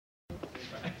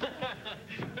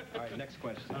The next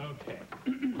question. Okay.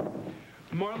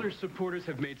 Marler's supporters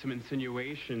have made some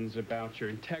insinuations about your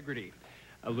integrity,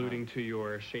 alluding to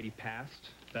your shady past,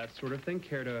 that sort of thing.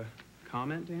 Care to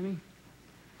comment, Danny?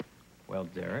 Well,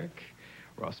 Derek,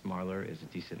 Ross Marler is a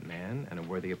decent man and a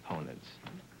worthy opponent.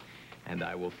 And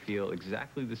I will feel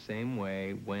exactly the same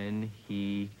way when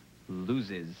he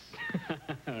loses.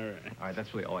 All right. All right,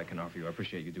 that's really all I can offer you. I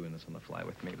appreciate you doing this on the fly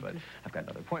with me, but I've got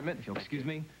another appointment. If you'll excuse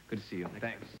me, good to see you.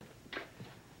 Thanks.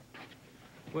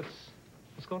 What's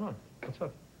going on? What's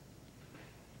up?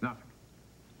 Nothing.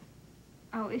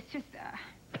 Oh, it's just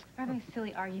having a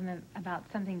silly argument about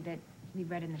something that we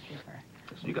read in the paper.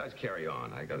 So you guys carry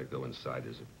on. I gotta go inside.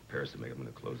 There's a Paris to make. I'm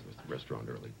gonna close the restaurant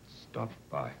early. Stop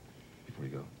by before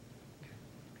you go.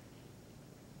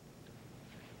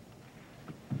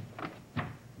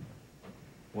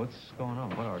 What's going on?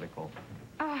 What article?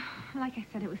 Like I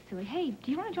said, it was silly. Hey,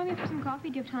 do you want to join me for some coffee?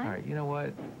 Do you have time? All right, you know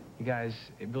what? You guys,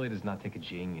 it really does not take a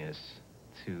genius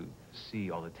to see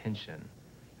all the tension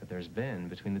that there's been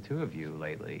between the two of you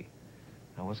lately.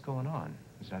 Now, what's going on?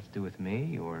 Does it have to do with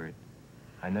me, or...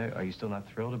 I know, are you still not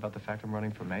thrilled about the fact I'm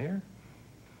running for mayor?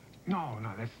 No,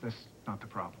 that's not the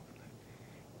problem.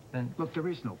 Then... Look, there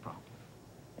is no problem.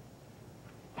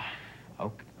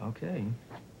 Okay.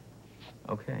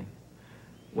 Okay.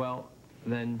 Well,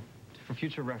 then, for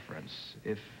future reference,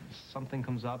 if something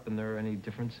comes up and there are any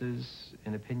differences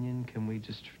in opinion, can we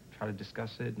just try to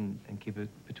discuss it and keep it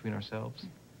between ourselves?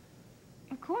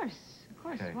 Of course.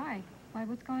 Okay. Why?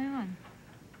 What's going on?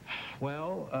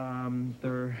 Well,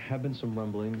 there have been some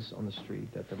rumblings on the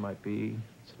street that there might be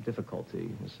some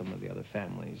difficulty with some of the other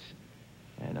families.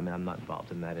 And, I mean, I'm not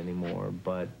involved in that anymore,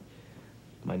 but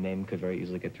my name could very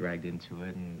easily get dragged into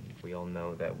it, and we all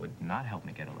know that would not help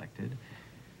me get elected.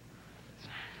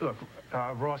 Look,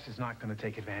 Ross is not going to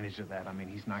take advantage of that. I mean,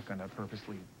 he's not going to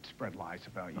purposely spread lies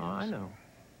about you. Oh, I know.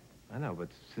 I know, but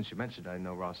since you mentioned I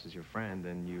know Ross is your friend,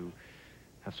 and you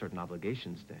have certain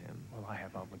obligations to him. Well, I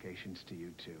have obligations to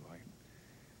you, too.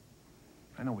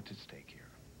 I know what's at stake here.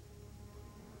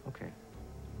 Okay.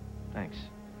 Thanks.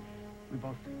 We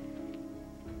both do.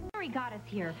 Mary got us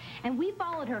here, and we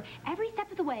followed her every step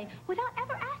of the way without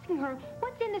ever asking her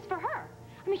what's in this for her.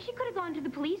 I mean, she could have gone to the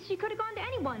police, she could have gone to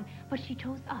anyone, but she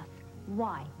chose us.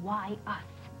 Why? Why us?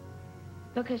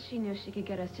 Because she knew she could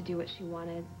get us to do what she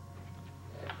wanted.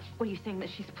 What are you saying, that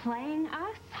she's playing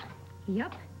us?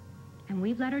 Yep, and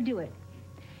we've let her do it.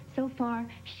 So far,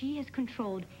 she has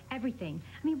controlled everything.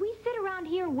 I mean, we sit around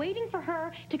here waiting for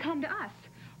her to come to us.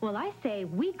 Well, I say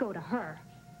we go to her.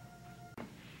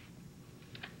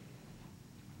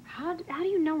 How do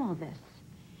you know all this?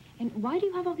 And why do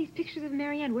you have all these pictures of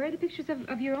Marianne? Where are the pictures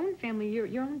of your own family,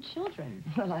 your own children?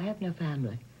 Well, I have no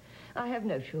family. I have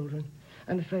no children.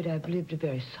 I'm afraid I've lived a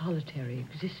very solitary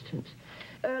existence.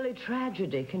 Early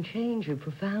tragedy can change you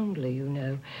profoundly, you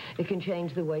know. It can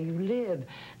change the way you live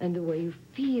and the way you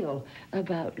feel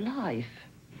about life.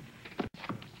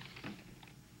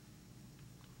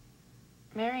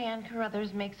 Marianne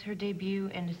Carruthers makes her debut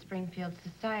into Springfield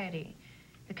society.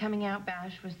 The coming out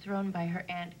bash was thrown by her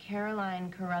Aunt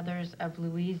Caroline Carruthers of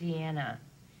Louisiana.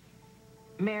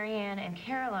 Marianne and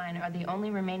Caroline are the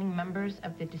only remaining members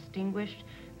of the distinguished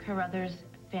Carruthers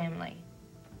family.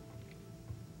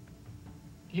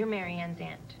 You're Marianne's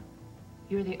aunt.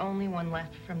 You're the only one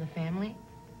left from the family?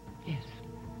 Yes.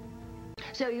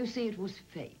 So you see, it was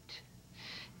fate.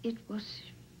 It was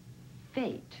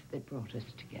fate that brought us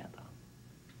together.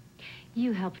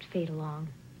 You helped fate along.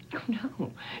 Oh,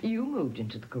 no. You moved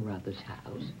into the Carruthers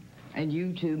house, and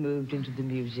you two moved into the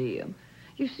museum.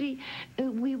 You see,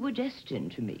 we were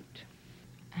destined to meet.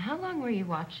 How long were you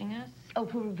watching us? Oh,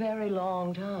 for a very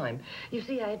long time. You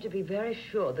see, I had to be very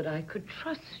sure that I could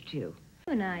trust you.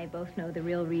 You and I both know the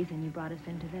real reason you brought us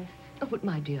into this. Oh, but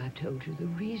my dear, I've told you the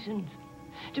reasons.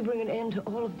 To bring an end to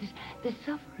all of this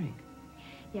suffering.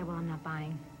 Yeah, well, I'm not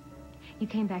buying. You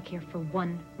came back here for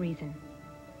one reason.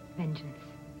 Vengeance.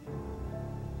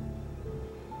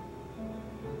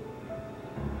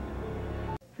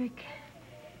 Rick,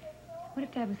 what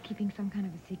if Dad was keeping some kind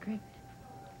of a secret?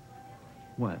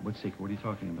 What? What secret? What are you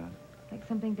talking about? Like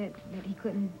something that he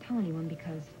couldn't tell anyone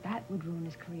because that would ruin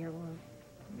his career or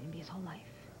maybe his whole life.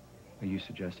 Are you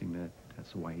suggesting that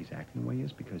that's why he's acting the way he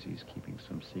is? Because he's keeping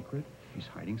some secret? He's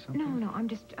hiding something? No, I'm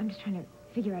just trying to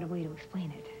figure out a way to explain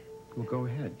it. Well, go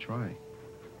ahead. Try.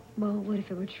 Well, what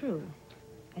if it were true?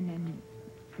 And then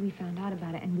we found out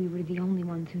about it and we were the only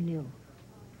ones who knew.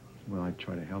 Well, I'd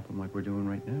try to help him like we're doing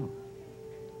right now.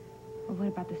 Well, what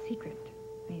about the secret?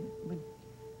 I mean, would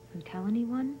we tell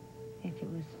anyone if it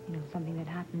was, something that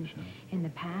happened Sure. in the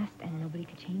past and nobody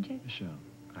could change it? Sure.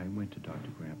 I went to Dr.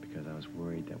 Grant because I was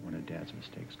worried that one of Dad's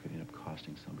mistakes could end up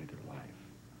costing somebody their life.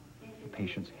 The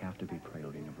patients have to be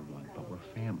priority number one, but we're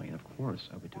family, and of course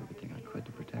I would do everything I could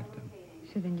to protect them.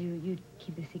 So then you'd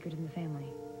keep the secret in the family?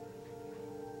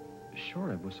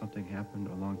 Sure, if something happened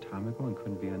a long time ago and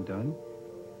couldn't be undone,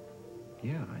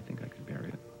 yeah, I think I could bury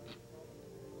it.